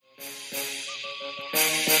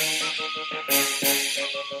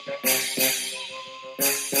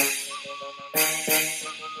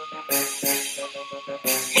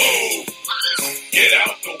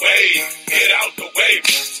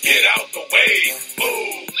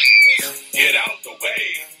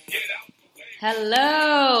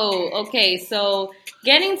Hello. Okay, so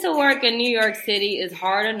getting to work in New York City is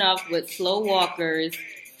hard enough with slow walkers,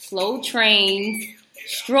 slow trains,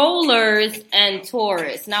 strollers, and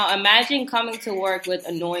tourists. Now imagine coming to work with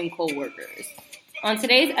annoying coworkers. On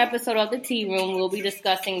today's episode of the Tea Room, we'll be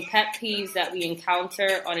discussing pet peeves that we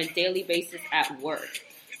encounter on a daily basis at work.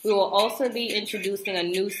 We will also be introducing a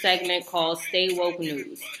new segment called Stay Woke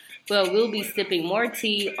News, where we'll be sipping more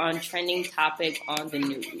tea on trending topics on the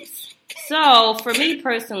news. So, for me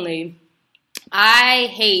personally, I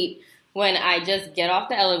hate when I just get off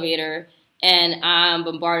the elevator and I'm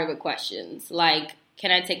bombarded with questions. Like,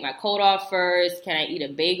 can I take my coat off first? Can I eat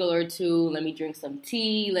a bagel or two? Let me drink some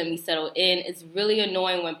tea. Let me settle in. It's really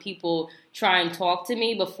annoying when people try and talk to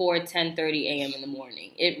me before 10:30 a.m. in the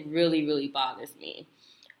morning. It really, really bothers me.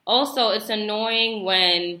 Also, it's annoying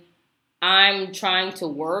when I'm trying to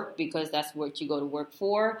work, because that's what you go to work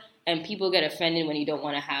for, and people get offended when you don't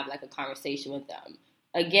want to have like a conversation with them.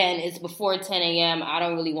 Again, it's before 10 a.m. I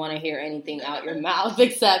don't really want to hear anything out your mouth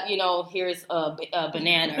except, here's a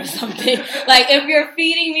banana or something. Like, if you're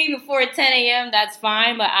feeding me before 10 a.m., that's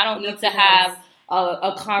fine, but I don't need to have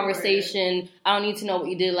a conversation. I don't need to know what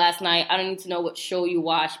you did last night. I don't need to know what show you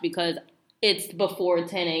watched, because it's before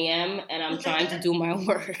 10 a.m. and I'm trying to do my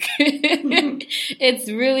work. It's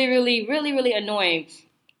really, really, really, really annoying.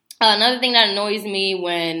 Another thing that annoys me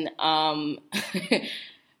when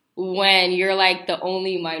when you're like the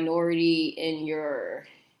only minority in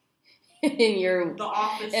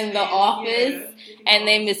the office, and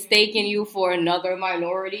they mistaken you for another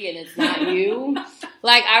minority and it's not you.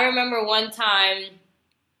 Like, I remember one time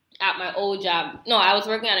at my old job, I was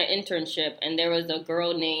working on an internship, and there was a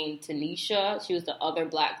girl named Tanisha. She was the other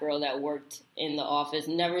black girl that worked in the office.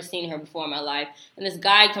 Never seen her before in my life. And this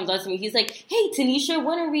guy comes up to me. He's like, "Hey, Tanisha,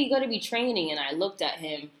 when are we going to be training?" And I looked at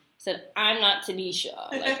him, said, "I'm not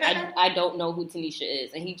Tanisha. Like, I don't know who Tanisha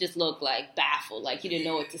is." And he just looked like baffled, like he didn't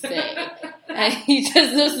know what to say. And he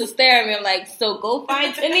just stared at me. I'm like, "So go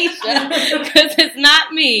find Tanisha, because it's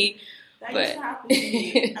not me." That used to happen to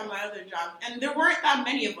me at my other job. And there weren't that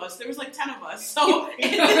many of us. There was like 10 of us. So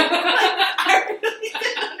I really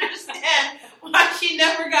didn't understand why she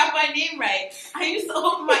never got my name right. I used to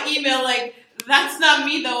open my email like, "That's not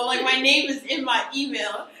me though. Like, my name is in my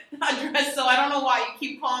email address, so I don't know why you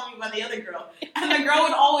keep calling me by the other girl." And the girl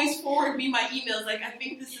would always forward me my emails like, "I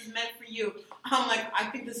think this is meant for you." I'm like, "I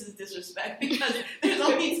think this is disrespect, because there's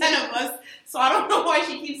only 10 of us, so I don't know why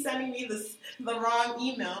she keeps sending me the wrong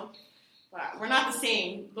email." But we're not the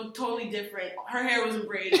same. Look totally different. Her hair was in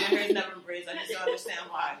braids. My hair's never in braids. I just don't understand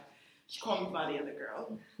why she called me by the other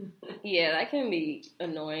girl. Yeah, that can be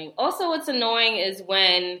annoying. Also, what's annoying is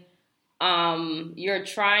when you're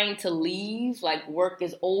trying to leave, like work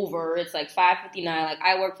is over. It's like 5:59. Like,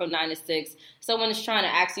 I work from 9 to 6. Someone is trying to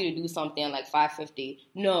ask you to do something at like 5:50.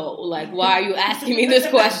 No, like, why are you asking me this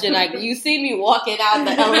question? Like, you see me walking out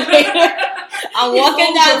the elevator. I'm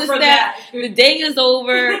walking down the steps. The day is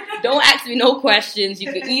over. Don't ask me no questions.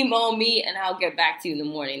 You can email me and I'll get back to you in the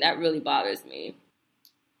morning. That really bothers me.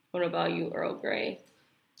 What about you, Earl Grey?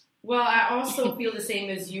 Well, I also feel the same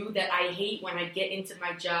as you, that I hate when I get into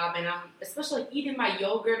my job and I'm, especially like eating my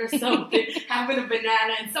yogurt or something, having a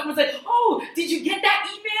banana, and someone's like, "Oh, did you get that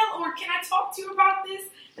email? Or can I talk to you about this?"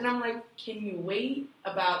 And I'm like, "Can you wait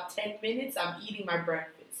about 10 minutes? I'm eating my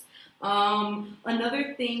breakfast."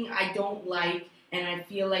 Another thing I don't like, and I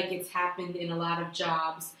feel like it's happened in a lot of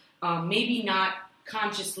jobs, maybe not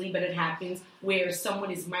consciously, but it happens, where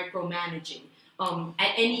someone is micromanaging.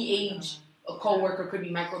 At any age, a coworker could be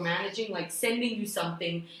micromanaging, like sending you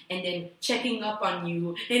something and then checking up on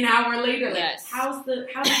you an hour later. Like, yes. How's it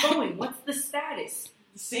going? What's the status?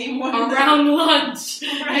 The same one around lunch,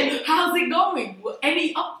 right? How's it going?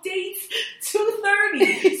 Any updates?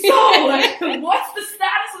 2:30. So, like, what's the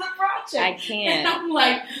status of the project? I can't. And I'm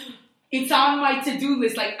like, it's on my to-do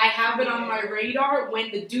list. Like, I have it on my radar.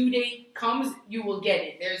 When the due date comes, you will get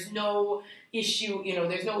it. There's no issue.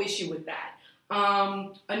 There's no issue with that.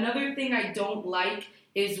 Another thing I don't like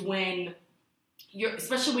is when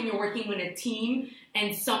especially when you're working with a team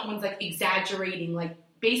and someone's like exaggerating, like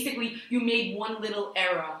basically you made one little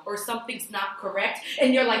error or something's not correct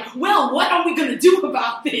and you're like, "Well, what are we going to do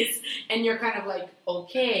about this?" And you're kind of like,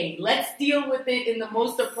 "Okay, let's deal with it in the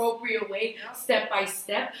most appropriate way, step by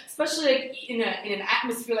step." Especially like in an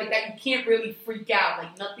atmosphere like that, you can't really freak out.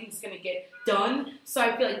 Like, nothing's going to get done. So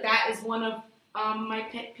I feel like that is one of my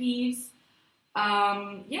pet peeves.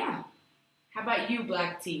 Yeah. How about you,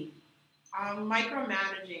 Black Tea?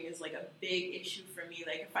 Micromanaging is like a big issue for me.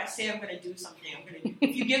 Like if I say I'm going to do something, I'm going to do.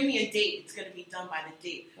 If you give me a date, it's going to be done by the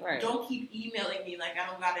date. Right. Don't keep emailing me like I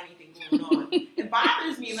don't got anything going on. It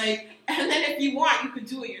bothers me. Like, and then if you want, you could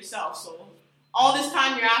do it yourself. So all this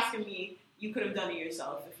time you're asking me, you could have done it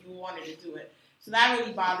yourself if you wanted to do it. So that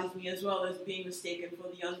really bothers me, as well as being mistaken for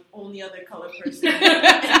the only other colored person in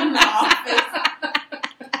the office.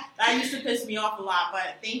 That used to piss me off a lot,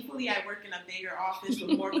 but thankfully I work in a bigger office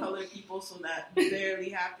with more colored people, so that barely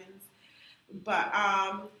happens. But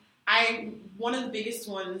one of the biggest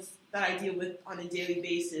ones that I deal with on a daily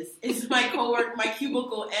basis is my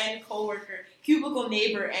cubicle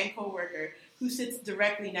neighbor and coworker who sits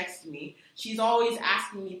directly next to me. She's always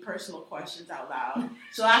asking me personal questions out loud.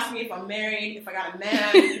 She'll ask me if I'm married, if I got a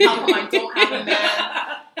man, how come I don't have a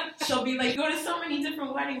man. She'll be like, go to so many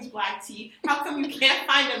different weddings, Black Tea. How come you can't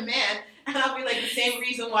find a man? And I'll be like, the same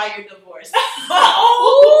reason why you're divorced.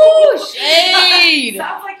 Ooh, shade!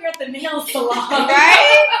 Sounds like you're at the nail salon.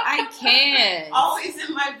 Right? I can't. Always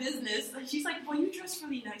in my business. She's like, well, you dress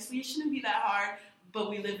really nicely. It shouldn't be that hard. But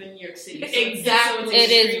we live in New York City. So exactly. So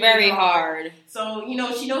it is very hard. So,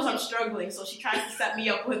 she knows I'm struggling. So she tries to set me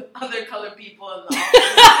up with other colored people in the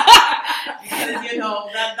office. Because,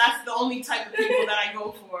 that's the only type of people that I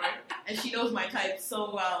go for. And she knows my type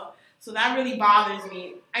so well. So that really bothers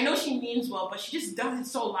me. I know she means well, but she just does it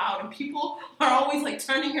so loud. And people are always, like,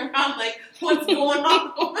 turning around, like, what's going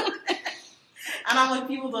on over there? And I'm like,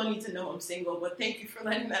 people don't need to know I'm single. But thank you for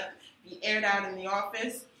letting that be aired out in the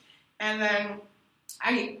office. And then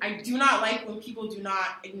I do not like when people do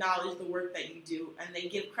not acknowledge the work that you do and they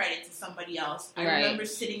give credit to somebody else. I remember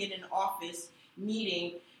sitting in an office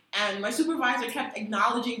meeting and my supervisor kept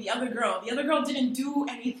acknowledging the other girl. The other girl didn't do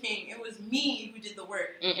anything. It was me who did the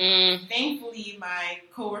work. Thankfully, my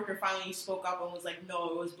coworker finally spoke up and was like, no,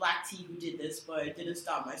 it was Black Tea who did this, but it didn't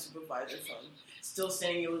stop my supervisor from still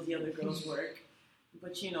saying it was the other girl's work.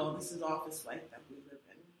 But, this is office life that we live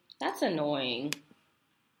in. That's annoying.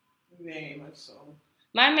 Very much so.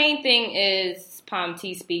 My main thing is, Pom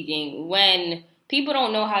Tea speaking, when people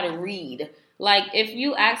don't know how to read. Like, if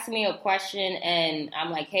you ask me a question and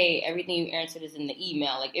I'm like, hey, everything you answered is in the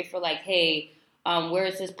email. Like, if you're like, hey, where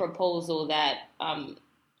is this proposal that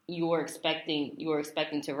you were expecting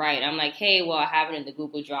to write? I'm like, hey, well, I have it in the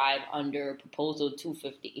Google Drive under proposal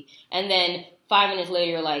 250. And then 5 minutes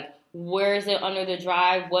later, you're like, where is it under the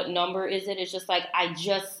drive? What number is it? It's just like, I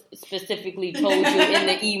just specifically told you in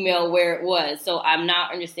the email where it was. So I'm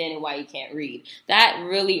not understanding why you can't read. That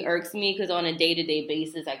really irks me because on a day-to-day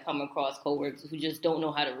basis, I come across coworkers who just don't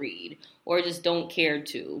know how to read or just don't care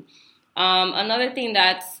to. Another thing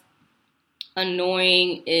that's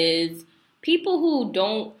annoying is people who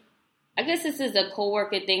don't, I guess this is a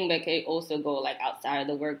coworker thing, but it could also go like outside of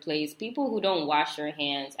the workplace. People who don't wash their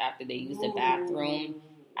hands after they use the bathroom.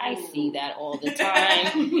 I see that all the time.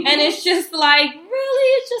 And it's just like, really?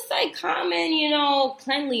 It's just like common,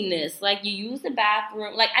 cleanliness. Like, you use the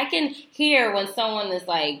bathroom. Like, I can hear when someone is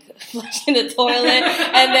like flushing the toilet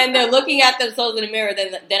and then they're looking at themselves in the mirror.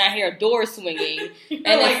 Then I hear a door swinging. And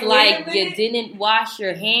it's like, you didn't wash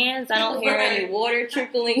your hands. I don't hear any water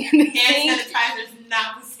trickling in the hand sanitizer is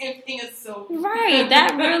not the same thing as soap. Right.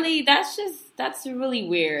 That's really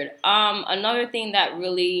weird. Another thing that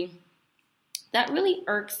really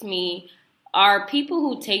irks me are people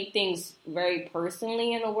who take things very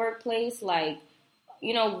personally in the workplace. Like,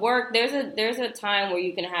 work, there's a time where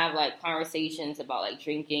you can have like conversations about like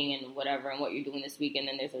drinking and whatever and what you're doing this week, and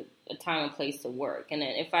then there's a time and place to work. And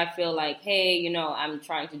then if I feel like, hey, I'm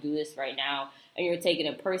trying to do this right now and you're taking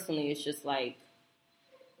it personally, it's just like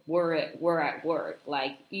we're at work.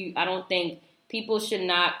 Like, I don't think people should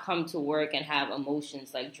not come to work and have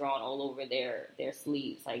emotions like drawn all over their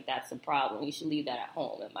sleeves. Like, that's a problem. You should leave that at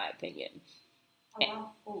home, in my opinion.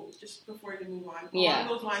 Just before you move on. Yeah. Along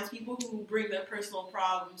those lines, people who bring their personal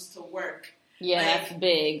problems to work. Yeah, like, that's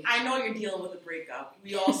big. I know you're dealing with a breakup.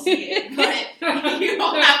 We all see it. But you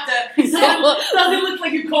don't have to. Doesn't look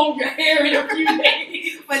like you combed your hair in a few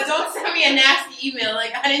days. But don't send me a nasty email.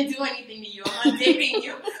 Like, I didn't do anything to you. I'm not dating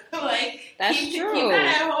you. Like, that's true. Keep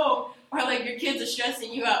that at home. Or like your kids are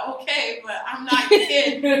stressing you out. Okay, but I'm not your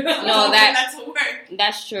kid. No, that's a work.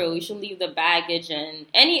 That's true. You should leave the baggage and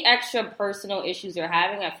any extra personal issues you're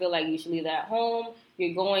having. I feel like you should leave that at home.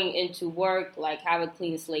 You're going into work, like, have a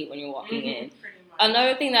clean slate when you're walking in. Pretty much.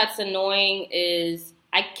 Another thing that's annoying is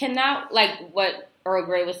I cannot, like what Earl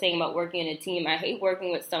Grey was saying about working in a team. I hate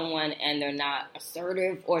working with someone and they're not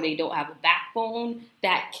assertive or they don't have a backbone.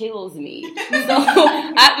 That kills me. So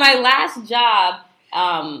at my last job,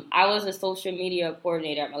 I was a social media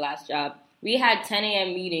coordinator at my last job. We had 10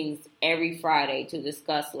 a.m. meetings every Friday to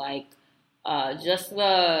discuss, like, just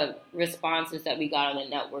the responses that we got on the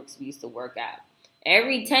networks we used to work at.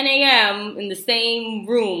 Every 10 a.m. in the same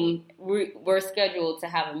room, we're scheduled to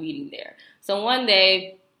have a meeting there. So one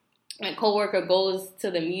day, my coworker goes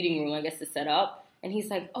to the meeting room, I guess, to set up, and he's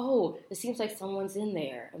like, "Oh, it seems like someone's in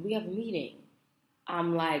there, and we have a meeting."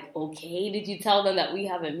 I'm like, "Okay, did you tell them that we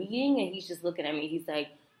have a meeting?" And he's just looking at me. He's like,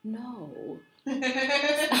 "No."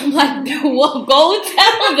 I'm like, "Well, go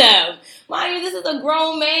tell them." Mind you, this is a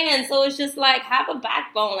grown man, so it's just like, have a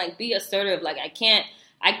backbone, like, be assertive. Like, I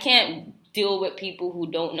can't deal with people who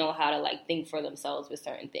don't know how to, like, think for themselves with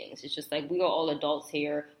certain things. It's just like, we are all adults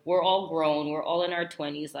here. We're all grown. We're all in our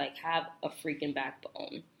 20s. Like, have a freaking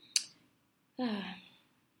backbone.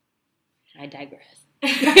 I digress.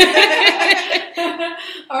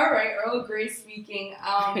 All right, Earl Grey speaking.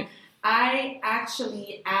 I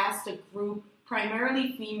actually asked a group,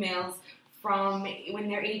 primarily females, from when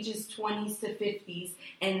their ages 20s to 50s,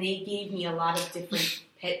 and they gave me a lot of different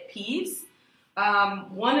pet peeves.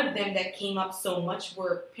 One of them that came up so much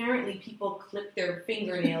were apparently people clip their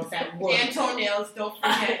fingernails at work. And toenails, don't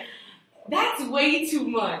forget. That's way too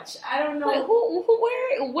much. I don't know. Like,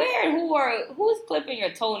 who's clipping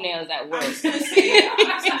your toenails at work? I was gonna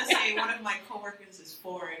say one of my coworkers is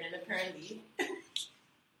foreign, and apparently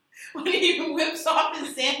when he whips off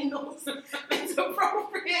his sandals, it's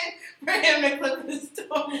appropriate for him to clip his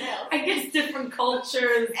toenails. I guess different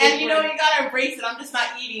cultures. And you gotta embrace it. I'm just not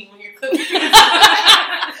eating when you're clipping your toenails.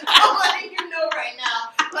 I'm letting you know right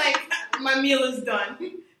now. Like, my meal is done.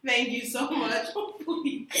 Thank you so much.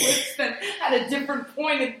 Hopefully clips them at a different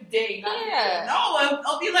point of the day. Yeah. No,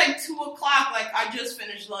 I'll be like 2 o'clock. Like, I just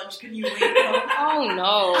finished lunch. Can you wait? Oh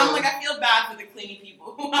no. I'm like, I feel bad for the cleaning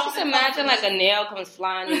people. Just imagine like a nail comes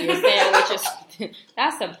flying in your sandwich or something.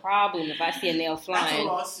 That's a problem if I see a nail flying. That's a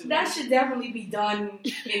lawsuit. That should definitely be done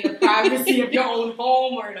in the privacy of your own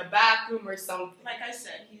home or in a bathroom or something. Like I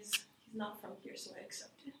said, he's not from here, so I accept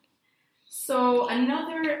it. So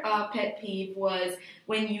another pet peeve was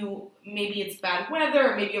when maybe it's bad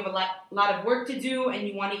weather or maybe you have a lot of work to do and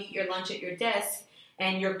you want to eat your lunch at your desk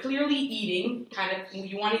and you're clearly eating,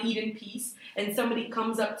 you want to eat in peace, and somebody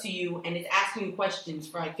comes up to you and is asking you questions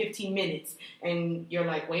for like 15 minutes and you're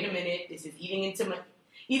like, wait a minute, this is eating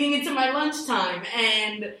into my lunchtime,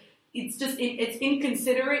 and it's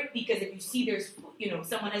inconsiderate because if you see there's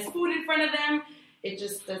someone has food in front of them, it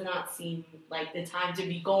just does not seem like the time to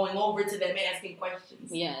be going over to them and asking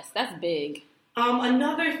questions. Yes, that's big.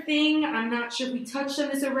 Another thing, I'm not sure if we touched on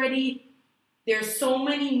this already, there's so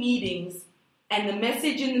many meetings, and the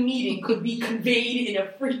message in the meeting could be conveyed in a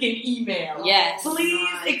freaking email. Yes. Please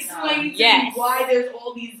explain to me why there's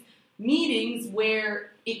all these meetings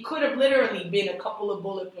where it could have literally been a couple of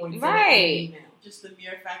bullet points in an email. Just the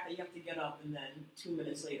mere fact that you have to get up and then 2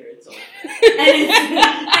 minutes later it's over.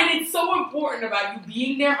 and it's so important about you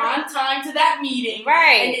being there on time to that meeting.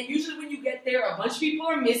 Right. And then usually when you get there, a bunch of people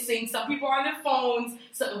are missing. Some people are on their phones.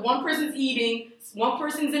 So one person's eating. One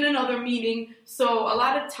person's in another meeting. So a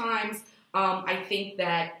lot of times, I think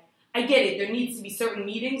that, I get it, there needs to be certain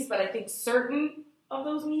meetings, but I think certain of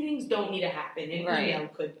those meetings don't need to happen. An email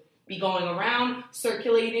could be going around,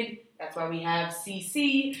 circulated. That's why we have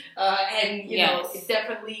CC, and it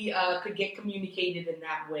definitely could get communicated in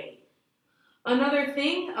that way. Another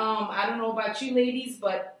thing, I don't know about you ladies,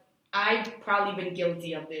 but I've probably been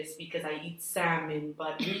guilty of this because I eat salmon,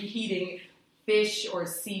 but reheating fish or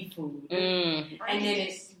seafood, and then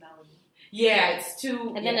it's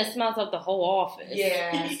too. And then it smells up the whole office.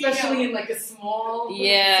 Yeah, especially in like a small.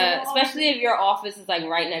 Yeah, especially if your office is like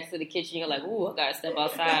right next to the kitchen. You're like, ooh, I gotta step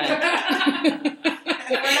outside.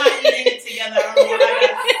 We're not eating it together. I don't know what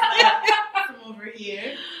I got from over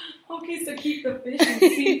here. Okay, so keep the fish and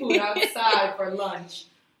seafood outside for lunch.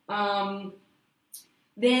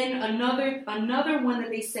 Then another one that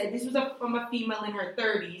they said, this was from a female in her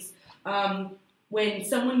 30s, when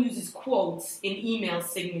someone uses quotes in email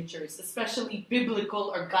signatures, especially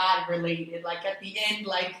biblical or God related, like at the end,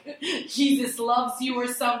 like Jesus loves you or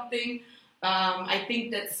something. I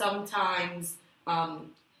think that sometimes,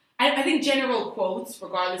 I think general quotes,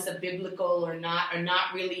 regardless of biblical or not, are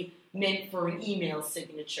not really meant for an email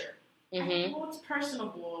signature. Mm-hmm. Well, it's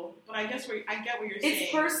personable, but I get what you're saying.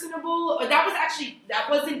 It's personable. That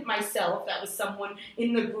wasn't myself. That was someone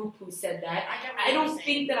in the group who said that. I don't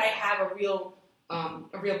think that I have a real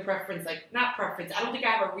preference. Like, not preference. I don't think I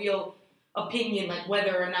have a real opinion, like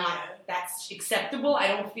whether or not that's acceptable. I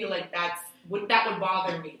don't feel like that would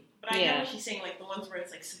bother me. But I get what she's saying, like the ones where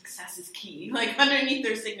it's like success is key, like underneath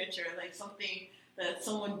their signature, like something that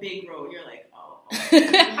someone big wrote. You're like, oh.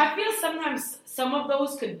 I feel sometimes some of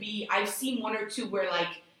those could be. I've seen one or two where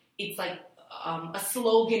like it's like a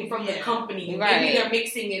slogan from the company. Right. Maybe they're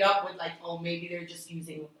mixing it up with like, oh, maybe they're just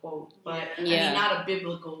using a quote, but I mean, not a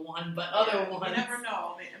biblical one, but other ones. You never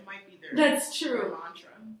know. It might be their That's true.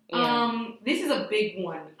 Their mantra. This is a big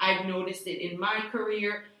one. I've noticed it in my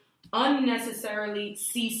career. Unnecessarily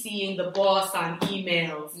CCing the boss on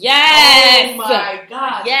emails. Yes. Oh my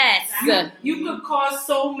God. Yes. You could cause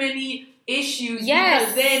so many issues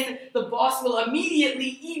because then the boss will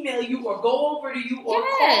immediately email you or go over to you or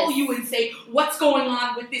call you and say, what's going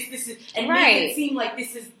on with this and make it seem like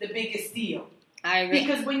this is the biggest deal. I agree.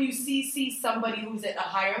 Because when you see somebody who's at a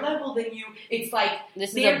higher level than you, it's like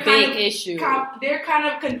this is a big issue. They're kind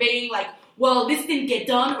of conveying like, well, this didn't get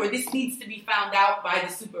done or this needs to be found out by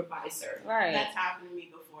the supervisor. Right. That's happened to me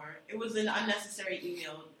before. It was an unnecessary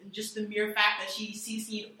email. And just the mere fact that she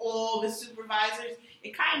CC'd all the supervisors,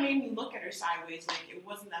 it kind of made me look at her sideways like it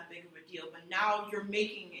wasn't that big of a deal. But now you're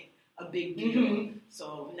making it a big deal.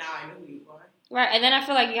 So now I know who you are. Right, and then I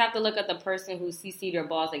feel like you have to look at the person who CC'd your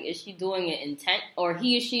boss. Like, is she doing it or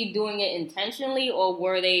he or she doing it intentionally, or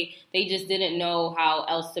were they just didn't know how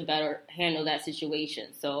else to better handle that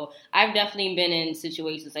situation? So I've definitely been in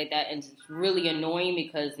situations like that, and it's really annoying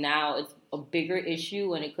because now it's a bigger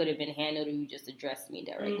issue, and it could have been handled if you just addressed me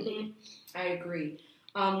directly. I agree.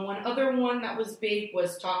 One other one that was big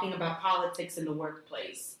was talking about politics in the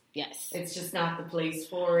workplace. Yes. It's just not the place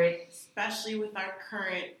for it. Especially with our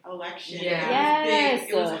current election. Yeah. It was big.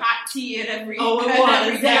 It was hot tea at every it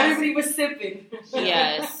was. Everybody was sipping.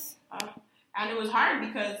 Yes. And it was hard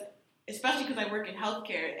because, especially because I work in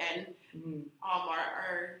healthcare and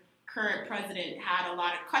our current president had a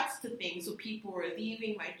lot of cuts to things. So people were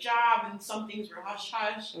leaving my job and some things were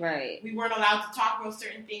hush-hush. Right. We weren't allowed to talk about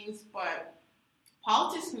certain things, but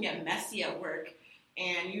politics can get messy at work.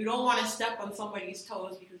 And you don't want to step on somebody's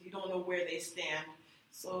toes because you don't know where they stand.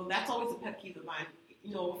 So that's always a pet peeve of mine.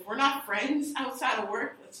 You know, if we're not friends outside of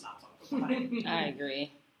work, let's not talk about it. I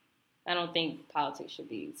agree. I don't think politics should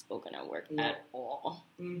be spoken at work at all.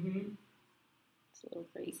 It's a little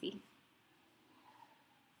crazy.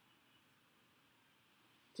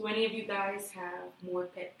 Do any of you guys have more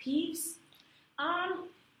pet peeves?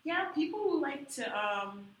 Yeah, people who like to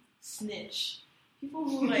snitch. People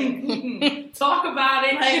who like talk about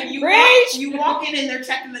it. Like you walk in and they're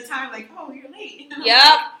checking the time. Like, oh, you're late.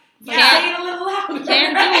 Yep. Say it a little louder.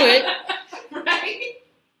 Can't do it. Right.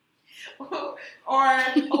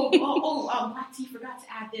 Or Black Tea forgot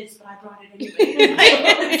to add this, but I brought it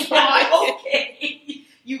anyway. Like, okay.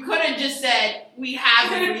 You could have just said we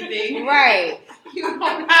have everything. Right. You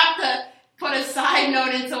don't have to put a side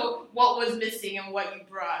note into what was missing and what you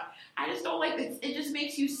brought. I just don't like it. It just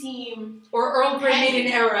makes you seem... Or Earl Grey made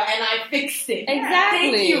an error and I fixed it.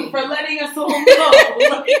 Exactly. Thank you for letting us all know.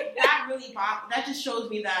 That really that just shows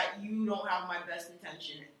me that you don't have my best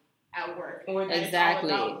intention at work. Exactly.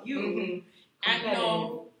 It's all about you. And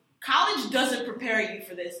no, college doesn't prepare you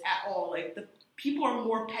for this at all. Like, the people are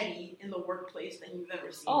more petty in the workplace than you've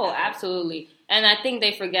ever seen. Oh, absolutely. And I think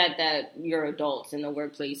they forget that you're adults in the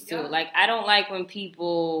workplace, too. Like, I don't like when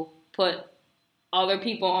people put other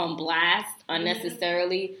people on blast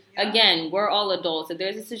unnecessarily. Again, we're all adults. If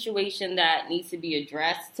there's a situation that needs to be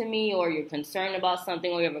addressed to me, or you're concerned about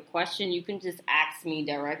something, or you have a question, you can just ask me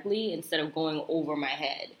directly instead of going over my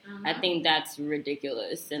head. I think that's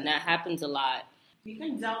ridiculous, and that happens a lot. We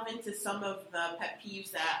can delve into some of the pet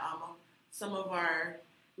peeves that some of our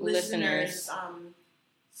listeners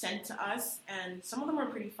sent to us, and some of them are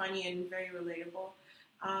pretty funny and very relatable.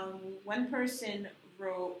 One person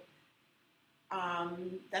wrote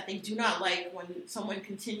that they do not like when someone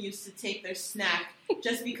continues to take their snack.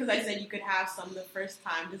 Just because I said you could have some the first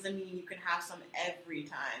time doesn't mean you can have some every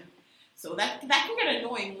time. So that can get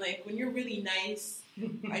annoying. Like when you're really nice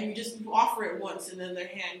and you offer it once and then their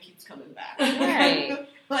hand keeps coming back. Right.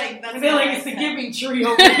 Like that's I feel like it's the giving tree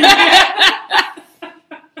over here.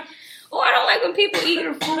 Or I don't like when people eat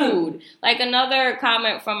your food. Like another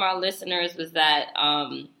comment from our listeners was that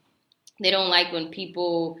they don't like when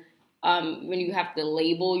people. When you have to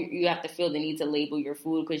label, you have to feel the need to label your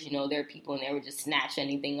food because, you know, there are people in there who just snatch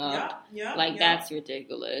anything up. That's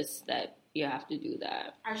ridiculous that you have to do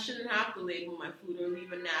that. I shouldn't have to label my food or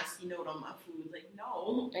leave a nasty note on my food. Like,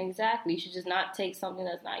 no. Exactly. You should just not take something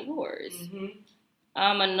that's not yours.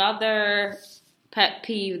 Another pet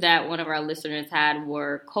peeve that one of our listeners had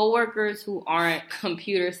were coworkers who aren't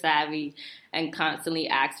computer savvy and constantly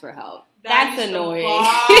ask for help. That's annoying.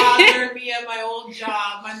 Bother me at my old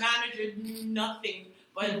job. My manager knew nothing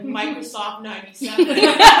but Microsoft 97.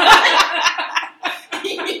 I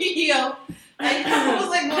was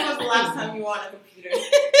like, when was the last time you were on a computer?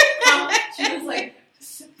 She was like,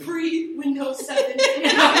 pre-Windows 7. And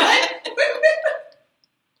I'm like,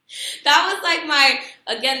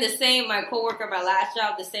 again, my coworker at my last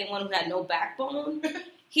job, the same one who had no backbone.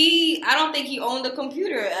 I don't think he owned a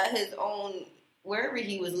computer at his own, wherever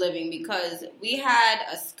he was living, because we had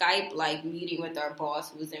a Skype meeting with our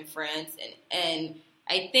boss who was in France, and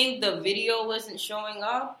I think the video wasn't showing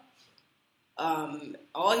up.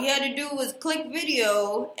 All he had to do was click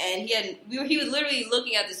video, and he was literally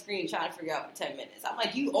looking at the screen trying to figure out for 10 minutes. I'm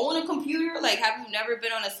like, you own a computer? Have you never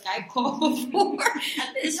been on a Skype call before?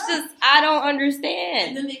 It's just, I don't understand.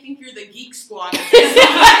 And then they think you're the geek squad.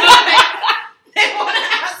 They want to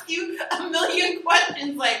ask you a million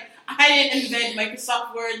questions, I didn't invent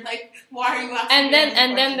Microsoft Word. Why are you asking?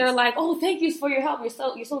 And then they're like, "Oh, thank you for your help. You're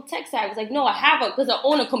so tech savvy." It's like, no, I have because I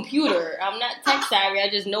own a computer. I'm not tech savvy. I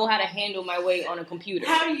just know how to handle my way on a computer.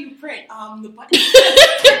 How do you print? The button.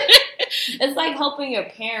 It's like helping your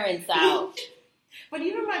parents out. But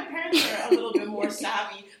even my parents are a little bit more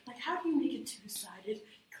savvy. How do you make it two-sided?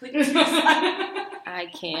 Click two-sided. I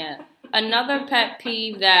can't. Another pet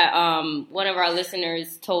peeve that one of our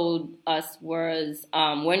listeners told us was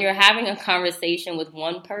when you're having a conversation with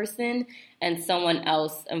one person and someone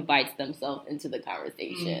else invites themselves into the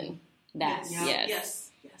conversation.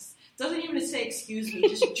 Yes. Doesn't even say excuse me,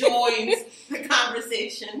 just joins the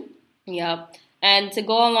conversation. Yep. And to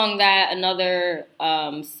go along that, another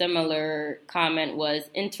similar comment was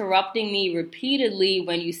interrupting me repeatedly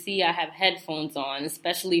when you see I have headphones on,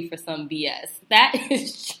 especially for some BS. That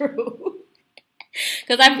is true.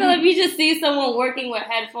 Because I feel if you just see someone working with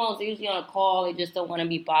headphones, usually on a call, they just don't want to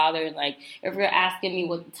be bothered. If you're asking me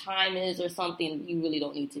what the time is or something, you really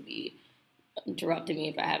don't need to be interrupting me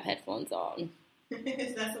if I have headphones on.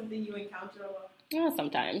 Is that something you encounter a lot? Yeah,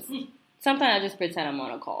 sometimes. Sometimes I just pretend I'm on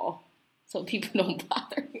a call so people don't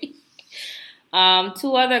bother me.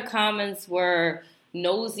 Two other comments were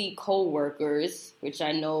nosy co-workers, which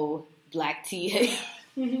I know Black Tea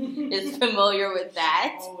is familiar with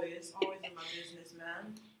that. Always in my business,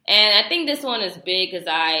 man. And I think this one is big because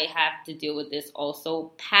I have to deal with this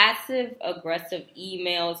also. Passive-aggressive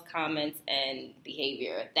emails, comments, and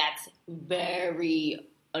behavior. That's very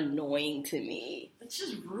annoying to me. It's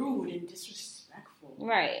just rude and disrespectful.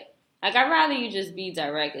 Right. I'd rather you just be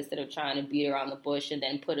direct instead of trying to beat around the bush and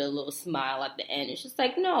then put a little smile at the end. It's just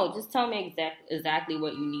no, just tell me exactly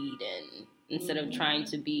what you need, and instead of trying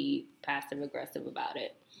to be passive-aggressive about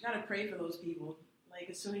it. You gotta pray for those people.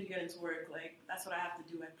 As soon as you get into work, that's what I have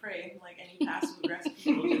to do. I pray. Any passive-aggressive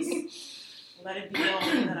people, just let it be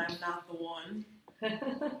known that I'm not the one.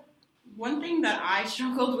 One thing that I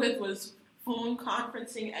struggled with was phone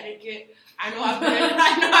conferencing etiquette. I know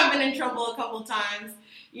I've been in trouble a couple times.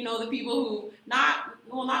 The people who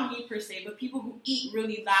not me per se, but people who eat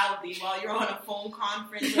really loudly while you're on a phone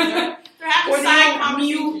conference, or they're having side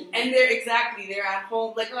conversations. And they're at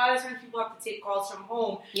home. A lot of times people have to take calls from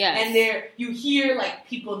home. Yes. And you hear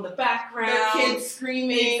people in the background, their kids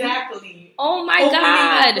screaming. Exactly. Oh my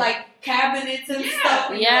God. Up, cabinets and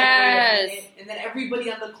stuff. And yes. And then everybody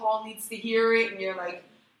on the call needs to hear it, and you're like,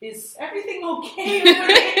 is everything okay over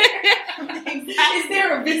there? Is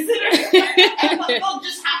there a visitor? And they'll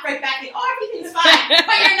just hop right back in. Oh, everything's fine.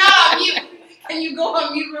 But you're not on mute. Can you go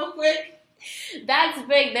on mute real quick? That's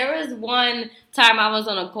big. There was one time I was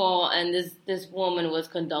on a call and this woman was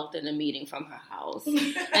conducting a meeting from her house.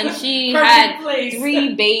 And she had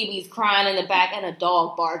 3 babies crying in the back and a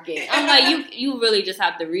dog barking. I'm like, you really just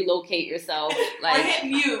have to relocate yourself. Or hit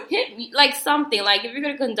mute. Something. If you're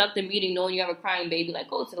going to conduct a meeting knowing you have a crying baby,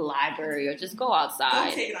 go to the library or just go outside.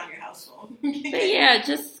 Don't take it on your house phone. But yeah,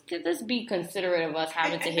 just be considerate of us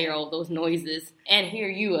having to hear all those noises and hear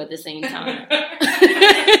you at the same time.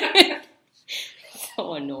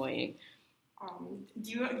 So annoying.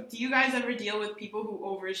 Do you guys ever deal with people who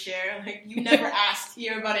overshare? You never asked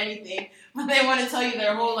here about anything, but they want to tell you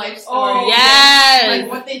their whole life story. Oh, yes!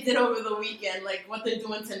 What they did over the weekend, what they're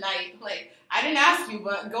doing tonight. I didn't ask you,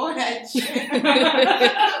 but go ahead.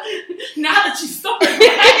 Now that you started.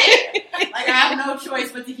 I have no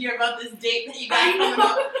choice but to hear about this date that you got coming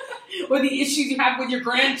up. Or the issues you have with your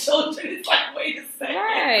grandchildren. It's wait a second.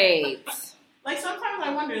 Right. Sometimes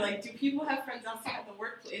I wonder, do people have friends outside the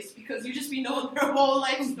workplace? Because you just be knowing their whole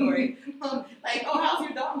life story. Oh, how's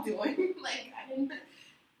your dog doing? I didn't...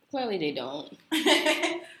 Clearly they don't.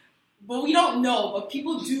 But we don't know, but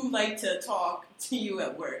people do like to talk to you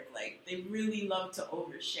at work. They really love to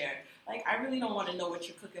overshare. I really don't want to know what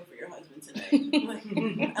you're cooking for your husband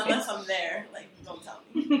today. Unless I'm there, don't tell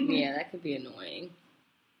me. Yeah, that could be annoying.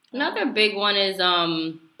 Another big one is,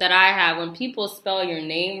 that I have, when people spell your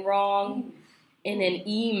name wrong in an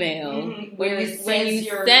email, when you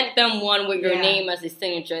sent them one with your name as a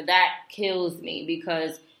signature, that kills me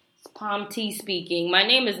because It's Pom Tea speaking. My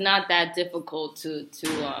name is not that difficult to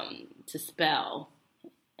spell,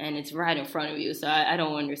 and it's right in front of you, so I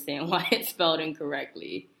don't understand why it's spelled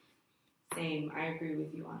incorrectly. Same. I agree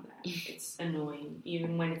with you on that. It's annoying.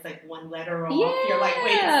 Even when it's like one letter off, you're like,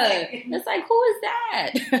 wait a second. It's like, who is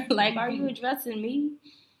that? Like, are you addressing me? I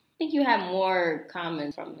think you have more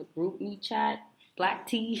comments from the group me chat. Black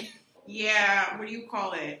Tea. Yeah, what do you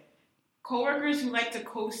call it? Coworkers who like to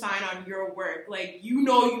co-sign on your work. Like, you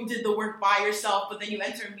know you did the work by yourself, but then you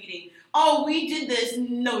enter a meeting. Oh, we did this.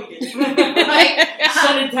 No, you didn't. Like,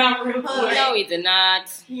 shut it down real quick. No, we did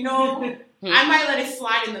not. You know, I might let it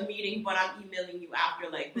slide in the meeting, but I'm emailing you after.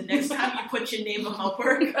 Like, the next time you put your name on my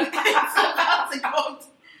work, it's about to go.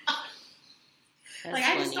 Like,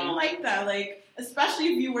 I just don't like that. Like, especially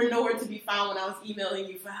if you were nowhere to be found when I was emailing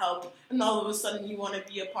you for help, and all of a sudden you want to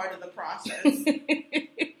be a part of the process.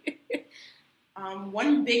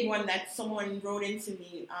 One big one that someone wrote into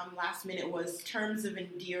me last minute was terms of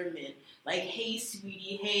endearment. Like, hey,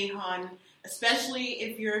 sweetie, hey, hon. Especially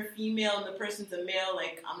if you're a female and the person's a male,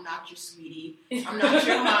 like, I'm not your sweetie. I'm not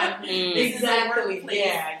your hon. This is a workplace.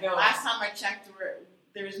 Yeah, no. Last time I checked,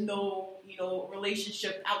 there's no,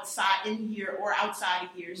 relationship outside in here or outside of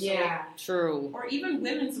here. So, yeah, true. Or even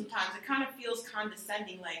women sometimes, it kind of feels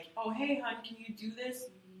condescending. Like, oh, hey, hon, can you do this?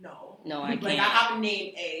 No, I can't. Like, I have a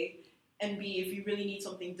name, A. And B, if you really need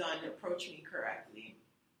something done, approach me correctly.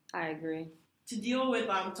 I agree. To deal with,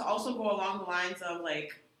 to also go along the lines of,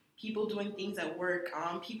 like, people doing things at work,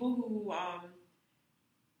 people who,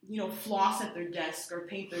 floss at their desk or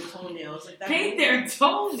paint their toenails. Like that. Paint their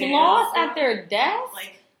toenails? Floss at their desk?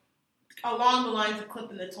 Like, along the lines of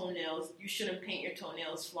clipping the toenails, you shouldn't paint your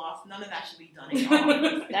toenails, floss. None of that should be done at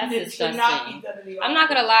all. That's it disgusting. Should not be done at all. I'm not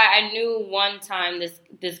going to lie. I knew one time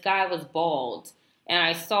this guy was bald. And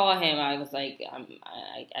I saw him. I was like,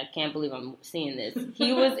 I can't believe I'm seeing this.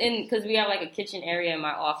 He was because we have like a kitchen area in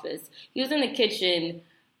my office. He was in the kitchen.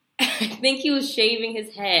 I think he was shaving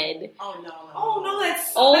his head. Oh no! Oh no!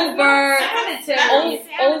 That's over sanitary.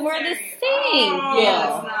 Over the sink. Oh, yeah,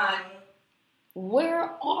 that's not.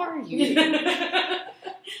 Where are you?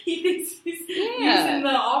 He thinks he's using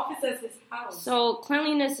the office as his house. So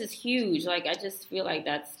cleanliness is huge. Like, I just feel like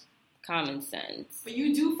that's common sense. But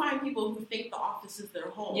you do find people who think the office is their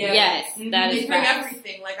home. Yeah. Yes, that is They bring facts.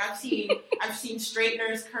 everything. Like, I've seen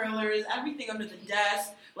straighteners, curlers, everything under the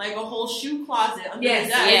desk. Like a whole shoe closet under the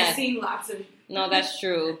desk. I've seen lots of. No, that's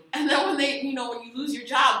true. And then when when you lose your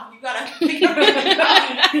job, you gotta pick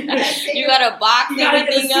up you gotta box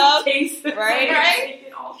everything up, right?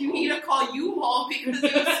 You need to call U-Haul because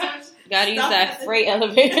there's so much. Gotta use that freight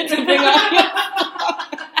elevator to bring up.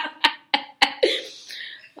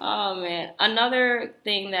 Oh man! Another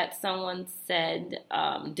thing that someone said: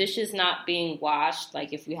 dishes not being washed.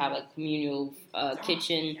 Like if you have a communal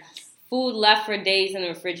kitchen. Yes. Food left for days in the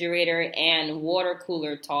refrigerator, and water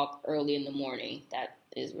cooler talk early in the morning. That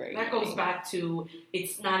is very That goes back to,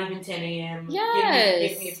 it's not even 10 a.m. Yes.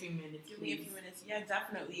 Give me a few minutes, Give me a few minutes. Yeah,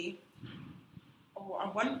 definitely. Oh,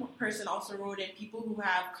 one person also wrote in people who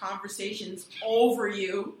have conversations over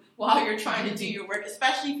you while you're trying to do your work,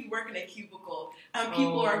 especially if you work in a cubicle and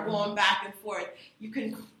people are going back and forth. You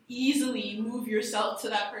can easily move yourself to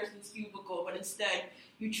that person's cubicle, but instead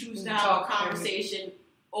you choose to have a conversation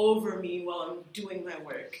over me while I'm doing my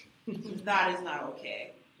work. That is not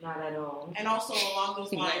okay. Not at all. And also along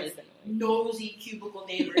those lines, nosy cubicle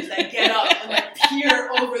neighbors that get up and like peer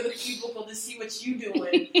over the cubicle to see what you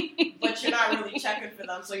doing, but you're not really checking for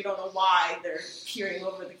them, so you don't know why they're peering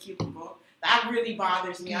over the cubicle. That really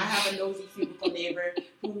bothers me. I have a nosy cubicle neighbor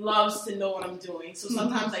who loves to know what I'm doing, so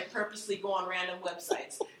sometimes I purposely go on random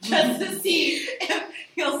websites just to see if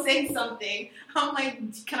he'll say something. I'm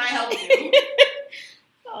like, can I help you?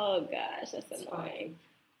 Oh gosh, that's annoying.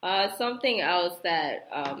 Something else that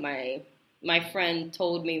my friend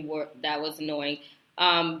told me that was annoying.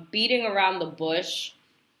 Beating around the bush,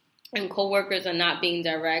 and coworkers are not being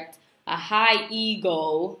direct. A high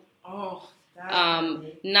ego. Oh,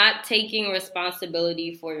 not taking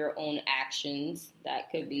responsibility for your own actions. That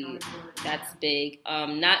could be. That's big.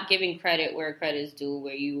 Not giving credit where credit is due.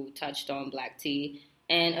 Where you touched on Black Tea,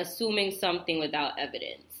 and assuming something without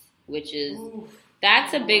evidence, which is. Oof.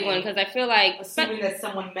 That's a big one because I feel like assuming that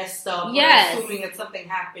someone messed up, yes, or assuming that something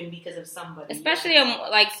happened because of somebody, especially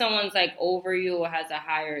like someone's like over you or has a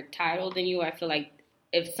higher title than you. I feel like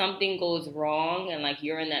if something goes wrong and like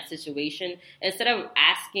you're in that situation, instead of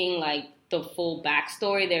asking like the full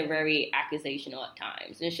backstory, they're very accusational at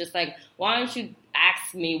times. And it's just like, why don't you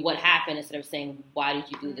ask me what happened instead of saying why did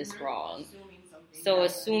you do this wrong?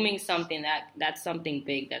 Assuming something that's something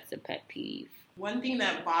big. That's a pet peeve. One thing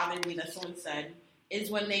that bothered me that someone said is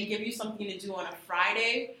when they give you something to do on a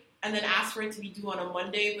Friday and then ask for it to be due on a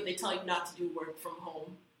Monday, but they tell you not to do work from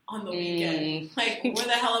home on the weekend. Like, where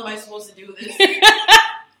the hell am I supposed to do this? Like,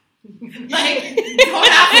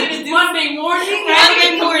 don't ask me to do Monday morning.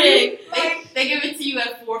 Monday morning. They give it to you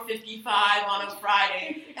at 4:55 on a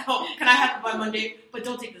Friday. Oh, can I have it by Monday? But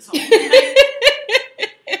don't take this home.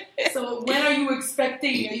 So when are you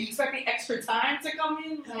expecting? Are you expecting extra time to come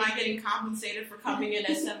in? Am I getting compensated for coming in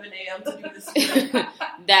at 7 a.m. to do this work?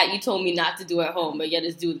 That you told me not to do at home, but yet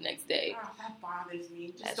it's due the next day. Oh, that bothers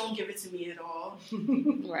me. Just don't give it to me at all.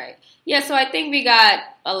 Right. Yeah, so I think we got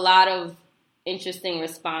a lot of interesting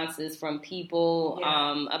responses from people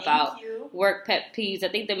about work pet peeves. I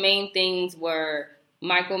think the main things were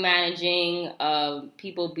micromanaging,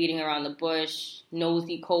 people beating around the bush,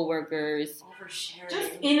 nosy coworkers, oversharing,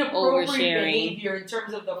 just inappropriate behavior in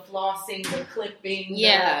terms of the flossing, the clipping,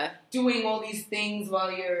 doing all these things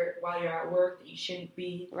while you're at work that you shouldn't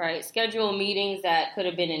be. Right. Schedule meetings that could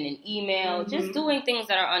have been in an email. Just doing things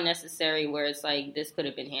that are unnecessary where it's like this could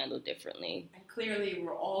have been handled differently. And clearly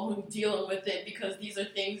we're all dealing with it because these are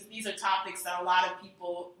topics that a lot of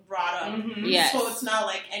people brought up. Yes. So it's not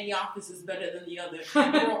like any office is better than the other.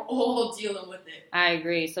 We're all dealing with it. I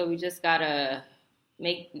agree. So we just gotta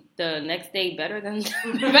make the next day better than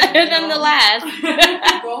the last.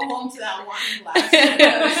 Go home to that wine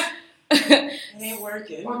glass. It ain't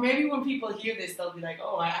working. Or maybe when people hear this, they'll be like,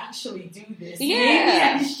 "Oh, I actually do this. Yeah. Maybe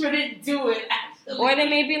I shouldn't do it." Actually. Or they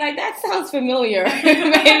may be like, "That sounds familiar.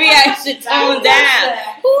 Maybe I should tone down."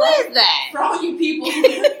 Who is that? For all you people,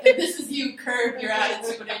 if this is you, curb your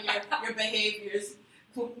attitude and your behaviors.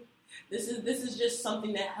 This is just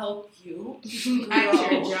something to help you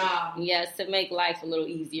at your job. Yes, to make life a little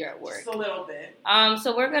easier at work. Just a little bit.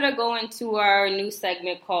 So we're gonna go into our new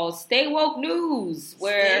segment called "Stay Woke News,"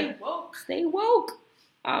 where stay woke.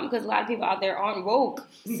 Because a lot of people out there aren't woke.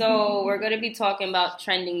 So we're gonna be talking about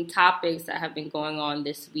trending topics that have been going on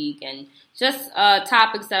this week, and just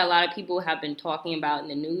topics that a lot of people have been talking about in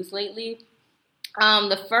the news lately.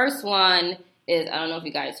 The first one is, I don't know if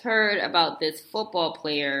you guys heard about this football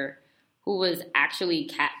player who was actually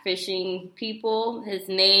catfishing people. His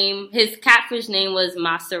catfish name was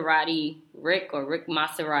Maserati Rick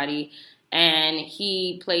Maserati, and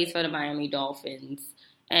he plays for the Miami Dolphins.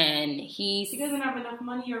 And he doesn't have enough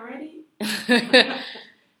money already.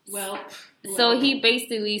 Well, so he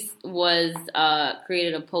basically was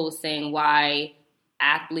created a post saying why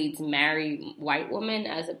athletes marry white women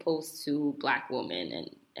as opposed to black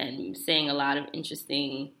women, and saying a lot of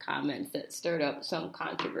interesting comments that stirred up some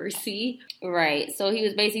controversy. Right. So he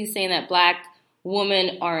was basically saying that black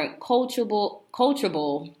women aren't coachable.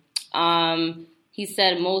 He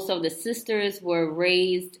said most of the sisters were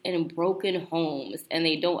raised in broken homes and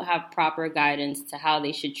they don't have proper guidance to how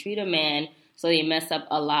they should treat a man, so they mess up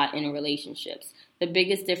a lot in relationships. The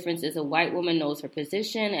biggest difference is a white woman knows her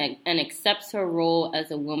position and accepts her role as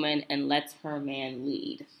a woman and lets her man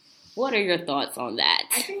lead. What are your thoughts on that?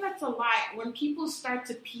 I think that's a lie. When people start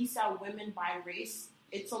to piece out women by race,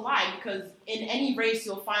 it's a lie, because in any race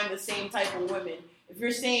you'll find the same type of women. If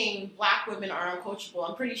you're saying black women are uncoachable,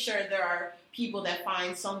 I'm pretty sure there are people that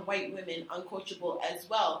find some white women uncoachable as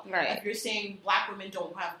well. Right. If you're saying black women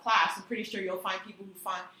don't have class, I'm pretty sure you'll find people who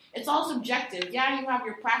find... It's all subjective. Yeah, you have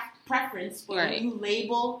your preference, but when you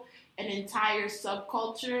label an entire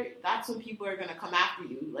subculture, that's when people are going to come after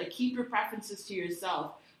you. Like, keep your preferences to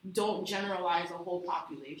yourself. Don't generalize a whole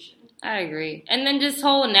population. I agree. And then this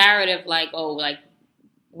whole narrative, like, oh, like,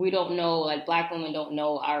 we don't know, like, black women don't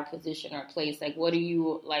know our position or place. Like, what are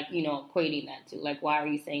you, like, you know, equating that to? Like, why are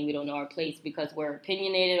you saying we don't know our place? Because we're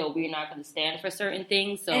opinionated or we're not going to stand for certain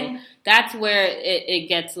things? So that's where it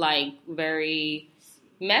gets, like, very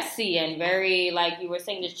messy and very, like you were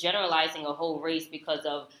saying, just generalizing a whole race because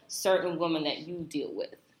of certain women that you deal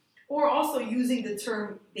with. Or also using the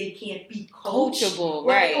term they can't be coachable,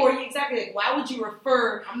 right? Or exactly, like, why would you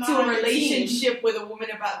refer to a relationship with a woman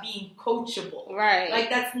about being coachable, right? Like,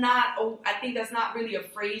 that's not. I think that's not really a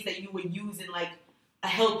phrase that you would use in like a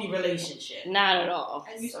healthy relationship. Not at all.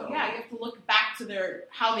 And you have to look back to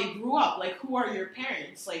how they grew up. Like, who are your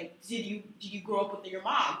parents? Like, did you grow up with your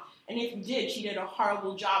mom? And if you did, she did a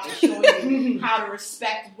horrible job of showing you how to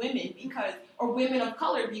respect women or women of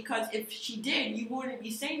color, because if she did, you wouldn't be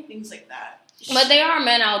saying things like that. But there are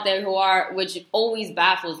men out there who are, which always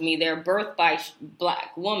baffles me, they're birthed by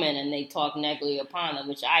black women and they talk negatively upon them,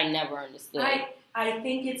 which I never understood. I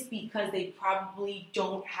think it's because they probably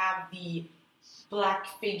don't have the black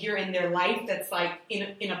figure in their life that's like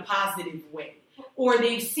in a positive way. Or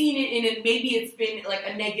they've seen it maybe it's been like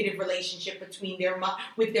a negative relationship between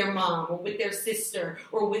with their mom or with their sister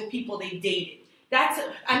or with people they dated.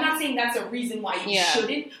 I'm not saying that's a reason why you Yeah.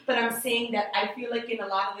 shouldn't, but I'm saying that I feel like in a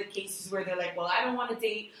lot of the cases where they're like, well, I don't want to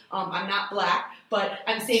date, I'm not black, but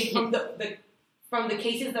I'm saying from the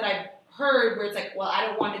cases that I've heard where it's like, well, I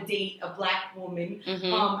don't want to date a black woman.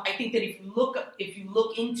 I think that if you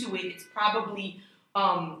look into it, it's probably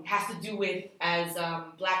has to do with, as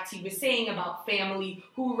Black Tea was saying, about family,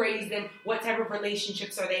 who raised them, what type of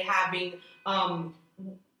relationships are they having,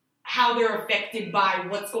 how they're affected by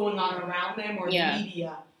what's going on around them or the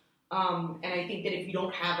media. And I think that if you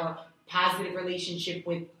don't have a positive relationship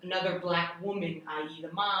with another black woman, i.e.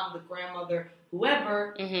 the mom, the grandmother,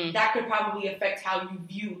 whoever, that could probably affect how you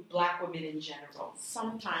view black women in general.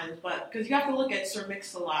 Sometimes, but because you have to look at Sir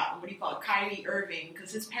Mix-a-Lot, what do you call it, Kyrie Irving,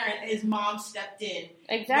 because his mom stepped in.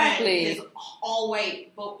 Exactly. When his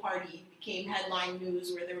all-white boat party became headline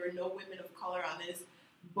news where there were no women of color on this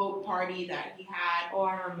boat party that he had. Oh,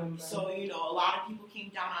 I remember. So, a lot of people came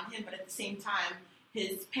down on him, but at the same time,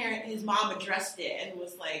 his mom addressed it and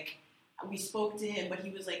was like, we spoke to him, but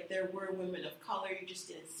he was like, there were women of color, you just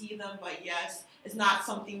didn't see them, but yes, it's not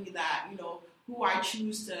something that, who I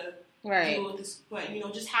choose to deal with this, but,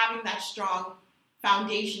 just having that strong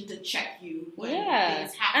foundation to check you when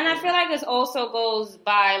things happen. And I feel like this also goes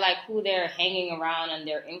by, like, who they're hanging around and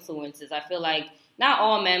their influences. I feel like not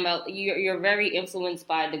all men, but you're very influenced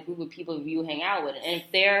by the group of people you hang out with. And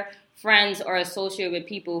if their friends are associated with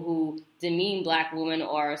people who demean black women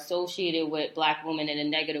or associated with black women in a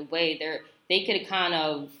negative way, they could kind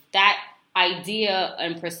of, that idea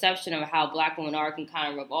and perception of how black women are can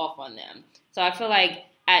kind of rub off on them. So I feel like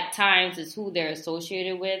at times it's who they're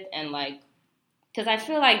associated with, and like, because I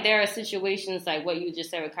feel like there are situations like what you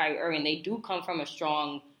just said with Kyrie Irving, they do come from a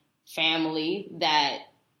strong family that,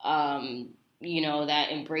 that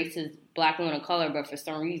embraces black women of color, but for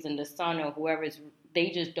some reason the son or whoever's, they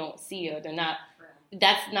just don't see her. They're not,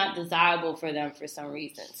 that's not desirable for them for some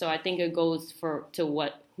reason. So I think it goes to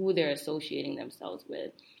who they're associating themselves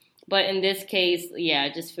with. But in this case,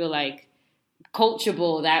 I just feel like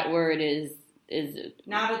coachable, that word is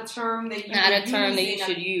not a term that you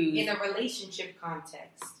should use in a relationship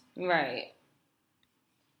context. Right.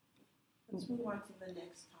 Let's move on to the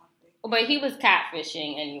next topic. But he was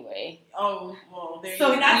catfishing anyway. Oh, well, there you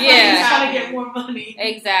go. So that's why he's trying to get more money.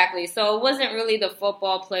 Exactly. So it wasn't really the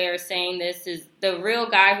football player saying this. Is the real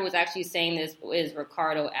guy who was actually saying this is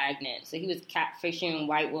Ricardo Agnew. So he was catfishing a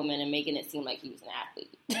white woman and making it seem like he was an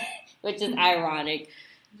athlete, which is ironic.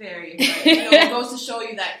 Very. It goes to show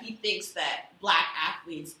you that he thinks that black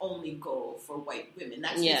athletes only go for white women.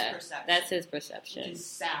 That's his perception. That's his perception. Which is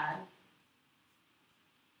sad.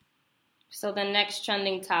 So the next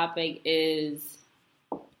trending topic is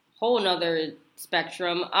whole nother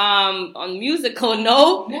spectrum. On musical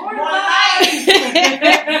note, more life.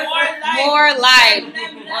 More life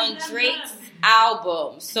on Drake's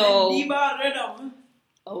album. So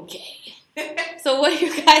okay. So what do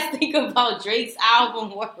you guys think about Drake's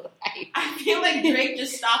album, More Life? I feel like Drake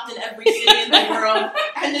just stopped in every city in the world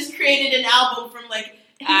and just created an album from like,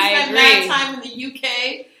 he spent mad time in the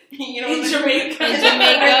UK, in Jamaica.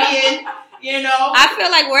 I feel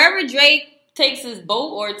like wherever Drake takes his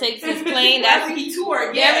boat or takes his plane, wherever he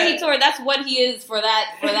toured, that's what he is for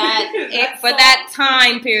that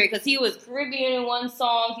time period. Because he was Caribbean in one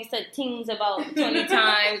song, he said "tings" about 20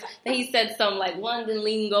 times. Then he said some like London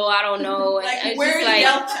lingo, I don't know. And like, it's where is like,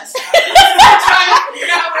 Yelchester? I'm trying to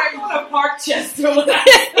figure out where you want to park Chester.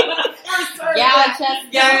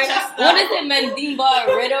 Galchester. What is it? Mandimba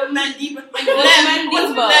rhythm? Mandimba.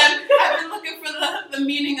 Mandimba. I've been looking for the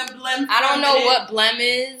meaning of blem. I don't know what blem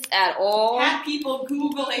is at all. Had people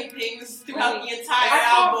Googling things throughout the entire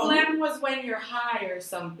album. I thought blem was when you're high or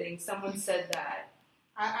something. Someone said that.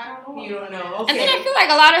 I don't know. You don't know. Okay. And then I feel like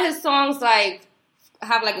a lot of his songs like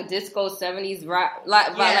have like a disco 70s rap,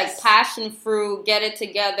 like Passion Fruit, Get It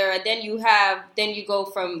Together, and then you go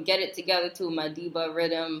from Get It Together to Madiba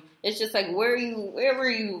Rhythm. It's just like where were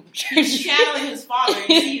you? He's channeling his father.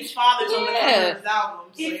 You see his father's on the cover of his album.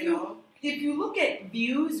 So, if you look at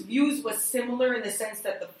Views was similar in the sense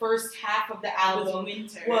that the first half of the album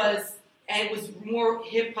was more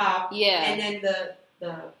hip hop, and then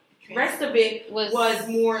the rest of it was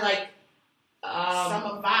more like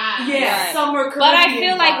summer vibes. Yeah, right. Summer Caribbean. But I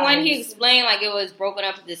feel like vibes. when he explained like it was broken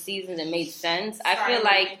up into seasons, it made sense. I feel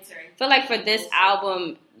like for this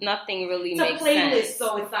album, nothing really makes sense. It's a playlist,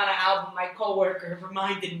 so it's not an album. My coworker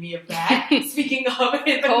reminded me of that. Speaking of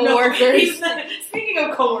coworkers, speaking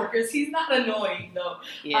of coworkers, he's not annoying though.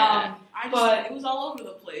 Yeah, but it was all over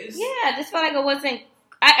the place. Yeah, I just felt like it wasn't.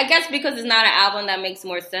 I guess because it's not an album that makes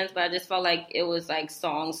more sense, but I just felt like it was like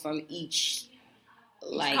songs from each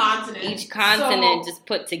continent just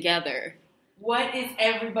put together. What is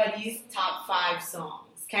everybody's top 5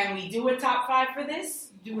 songs? Can we do a top 5 for this?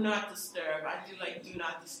 Do Not Disturb. I do like Do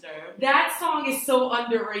Not Disturb. That song is so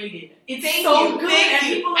underrated. It's Thank so you, good, thank and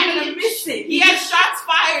you. people are gonna miss it. He had shots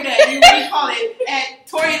fired at you. What do you call it? At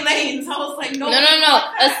Tory Lanez. I was like, no.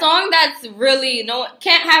 A song that's really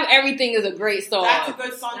can't have everything is a great song. That's a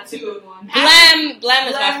good song That's too. a good one. Blam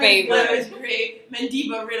is my favorite. Blam is great.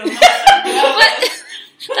 Mendiba Riddle.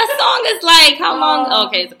 But that song is like how long?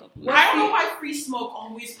 Okay, it's a couple. I don't know why Free Smoke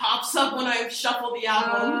always pops up when I shuffle the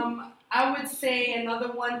album. I would say another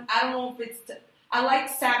one. I don't know if it's. I like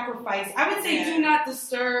Sacrifice. I would say Do Not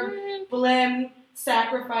Disturb, Blem,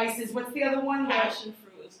 Sacrifices. What's the other one? Passion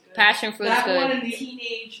Fruit is good. Passion Fruit is That good. one and the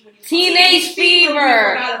Teenage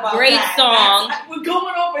Fever. Great song. We're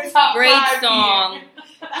going over top Great 5 song. here.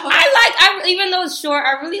 I even though it's short,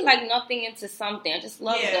 I really like Nothing Into Something. I just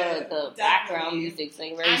love the definitely. background music. It's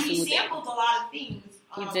like very And he soothing. sampled a lot of things.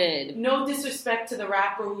 He did. No disrespect to the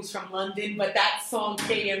rapper who's from London, but that song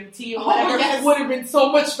KMT or Oh, whatever yes. would have been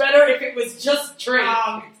so much better if it was just Drake.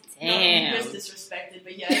 Damn. No, he was disrespected,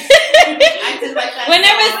 but yes. I did like that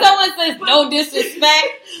Whenever song. someone says no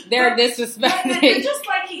disrespect, they're But disrespected. just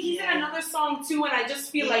like he's in another song too, and I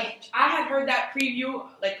just feel like I had heard that preview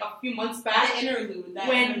like a few months back That interlude.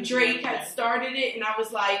 when Drake had started it, and I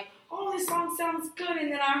was like, "Oh, this song sounds good."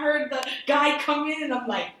 And then I heard the guy come in, and I'm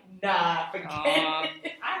like, "Nah, forget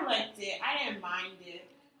it." I liked it. I didn't mind it.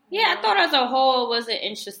 Yeah, I thought as a whole it was an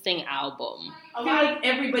interesting album. I feel like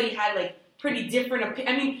everybody had like pretty different opinions.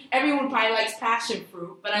 I mean, everyone probably likes Passion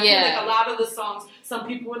Fruit, but I feel like a lot of the songs, some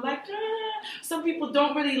people were like, some people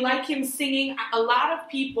don't really like him singing. A lot of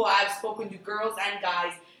people I've spoken to, girls and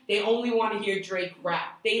guys, they only want to hear Drake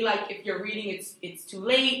rap. They like, if you're reading It's Too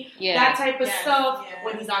Late, that type of stuff. Yeah.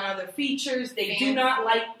 When he's on other features, they do not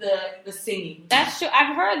like the singing. That's true.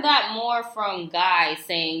 I've heard that more from guys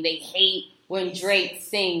saying they hate when Drake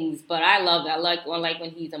sings, but I love that. I like when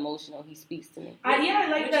he's emotional, he speaks to me. I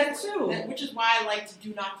like that too. Which is why I liked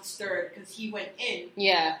Do Not Disturb, because he went in.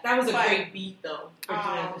 Yeah. That was a great beat though, for Do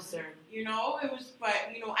Not Disturb. You know, it was, but,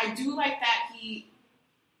 you know, I do like that he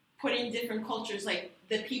put in different cultures, like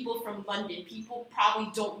the people from London. People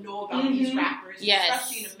probably don't know about these rappers,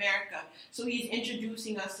 especially in America. So he's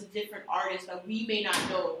introducing us to different artists that we may not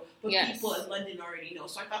know, but people in London already know.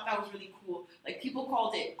 So I thought that was really cool. Like, people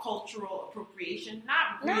called it cultural appropriation.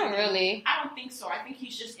 Not really. I don't think so. I think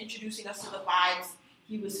he's just introducing us to the vibes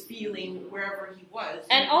he was feeling wherever he was.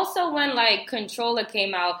 And also when like Controller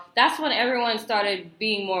came out, that's when everyone started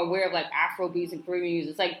being more aware of like Afrobeats and Caribbean music.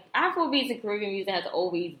 It's like Afrobeats and Caribbean music has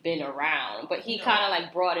always been around, but he kind of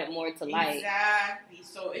like brought it more to light. Exactly.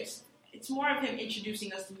 So it's more of him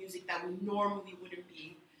introducing us to music that we normally wouldn't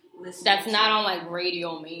be listening That's to. not on like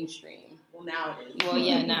radio mainstream. Well, now it is. Well,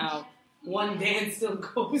 yeah, now. One Dance Still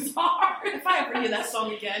Goes Hard. If I ever hear that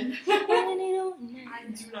song again, I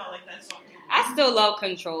do not like that song anymore. I still love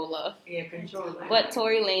Controller. Yeah, Controller. But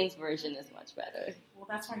Tory Lanez version is much better. Well,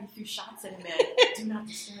 that's why he threw shots at him, man. Do not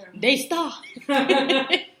disturb. They stop.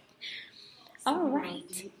 All right.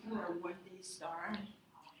 You are a one-day star.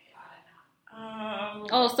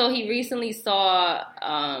 So he recently saw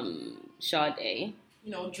Sade.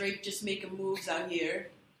 You know, Drake just making moves out here.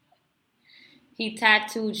 He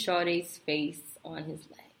tattooed Sade's face on his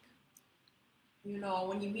leg. You know,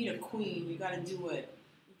 when you meet a queen, you gotta do what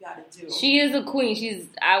you gotta do. She is a queen.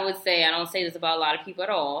 I would say, I don't say this about a lot of people at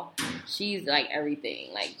all. She's like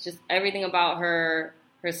everything. Like just everything about her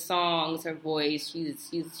songs, her voice. She's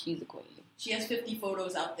a queen. She has 50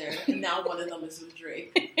 photos out there, and now one of them is with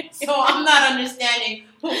Drake. So I'm not understanding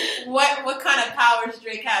what kind of powers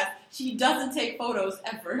Drake has. She doesn't take photos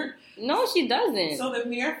ever. No, she doesn't. So the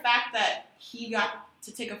mere fact that he got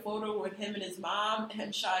to take a photo with him and his mom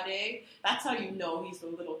and Sade, that's how you know he's a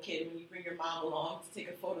little kid, when you bring your mom along to take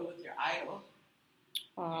a photo with your idol.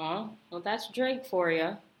 Aw, well that's Drake for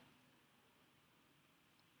you.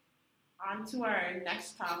 On to our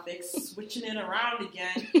next topic, switching it around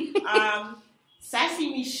again.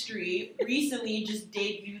 Sesame Street recently just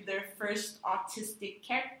debuted their first autistic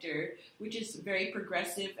character, which is very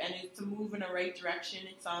progressive, and it's a move in the right direction.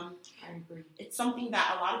 It's something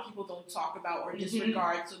that a lot of people don't talk about or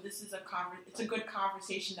disregard. So this is it's a good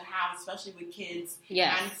conversation to have, especially with kids.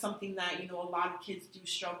 Yes. And it's something that a lot of kids do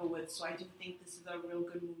struggle with. So I do think this is a real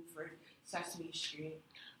good move for Sesame Street.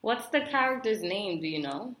 What's the character's name? Do you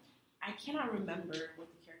know? I cannot remember what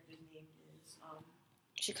the character's name is.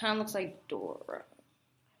 She kind of looks like Dora.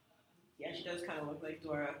 Yeah, she does kind of look like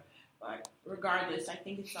Dora. But regardless, I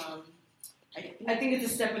think it's I think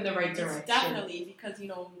it's a step in the right direction. Definitely, because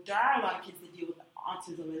there are a lot of kids that deal with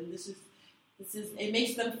autism, and this is it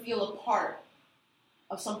makes them feel a part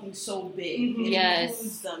of something so big. Mhm. It Yes.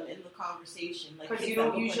 includes them in the conversation. Like, Because kids you that don't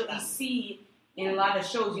look like usually them. see, in a lot of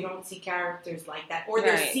shows, you don't see characters like that. Or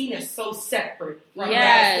they're Right. seen as so separate from the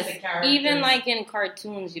Yes. rest of the characters. Even like in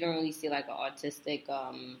cartoons, you don't really see like an autistic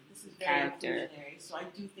This is very character. inclusionary, so I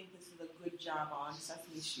do think this is a good job on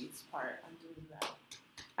Sesame Street's part on doing that.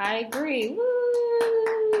 I agree.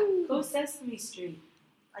 Woo! Go Sesame Street.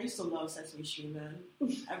 I used to love Sesame Street, man.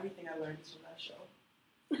 Everything I learned is from that show.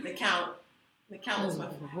 The Count was my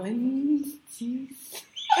favorite. Wednesdays.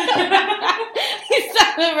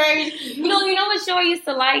 You know what show I used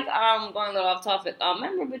to like? Going a little off topic.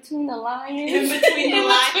 Remember Between the Lions? In between the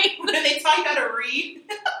lines, when they taught you how to read.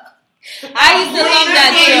 I used to love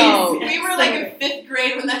that show. We were like in 5th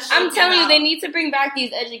grade when that show I'm came telling you, out. they need to bring back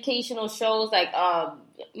these educational shows like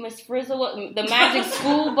Miss Frizzle, The Magic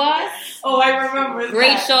School Bus. Oh, I remember that.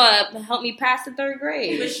 Great show. Helped me pass the 3rd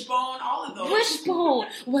grade. Wishbone, all of those. Wishbone.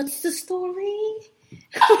 What's the story?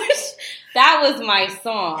 That was my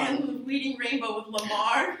song. And Reading Rainbow with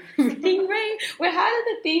Lamar. Reading Rain. Wait, how did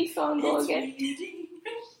the theme song go It's again? Reading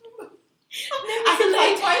Rainbow. I can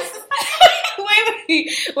play twice.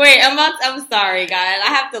 Wait. I'm sorry, guys. I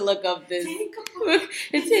have to look up this. Take a book.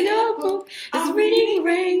 It's in a book. It's reading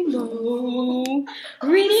rainbow.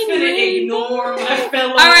 Reading gonna rainbow. ignore my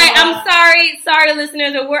fellow. All right, I'm sorry,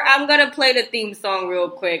 listeners. I'm gonna play the theme song real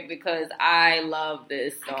quick because I love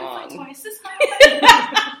this I can song. play twice as hard.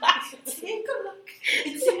 Take a look.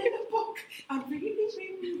 It's in a book. I'm reading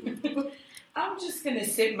Rainbow. I'm just gonna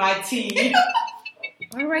sip my tea.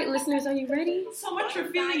 All right, listeners, are you ready? So much for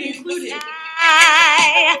feeling included.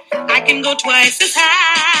 I can go twice as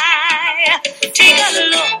high. Take a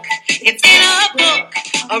look, it's in a book,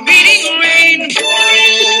 a reading rainbow.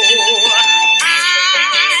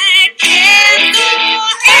 I can go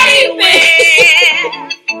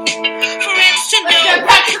anywhere. Friends to Let's get know,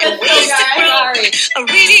 back to the ways show, to guys. grow, a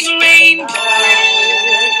reading rainbow.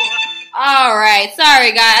 All right,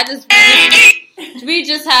 sorry, guys. We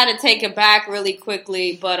just had to take it back really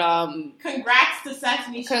quickly, but Congrats to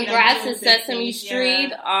Sesame Street. congrats on to doing big Sesame things, Street.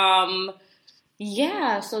 yeah.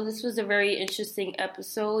 Yeah, so this was a very interesting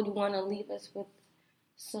episode. You want to leave us with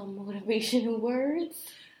some motivational words?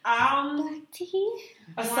 Black tea?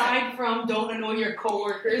 Aside from don't annoy your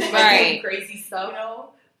coworkers by Right. doing crazy stuff.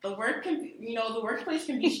 The workplace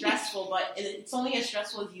can be stressful, but it's only as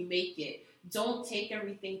stressful as you make it. Don't take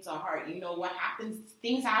everything to heart. What happens,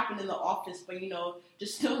 things happen in the office, but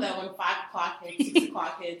just know that when 5 o'clock hits, 6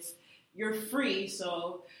 o'clock hits, you're free.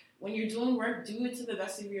 So when you're doing work, do it to the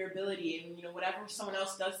best of your ability. And, whatever someone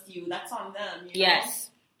else does to you, that's on them. Yes.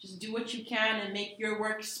 Just do what you can and make your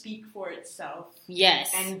work speak for itself.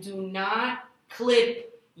 Yes. And do not clip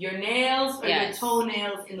your nails or Yes. your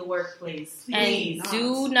toenails in the workplace. And Please.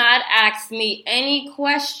 do not ask me any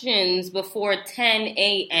questions before 10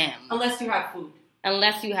 a.m. Unless you have food.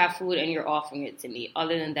 Unless you have food and you're offering it to me.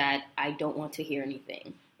 Other than that, I don't want to hear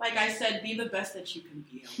anything. Like I said, be the best that you can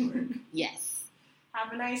be at work. Yes.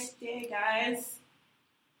 Have a nice day, guys.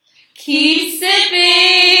 Keep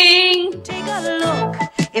sipping! Take a look,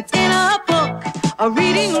 it's in a book, a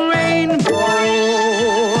reading rainbow.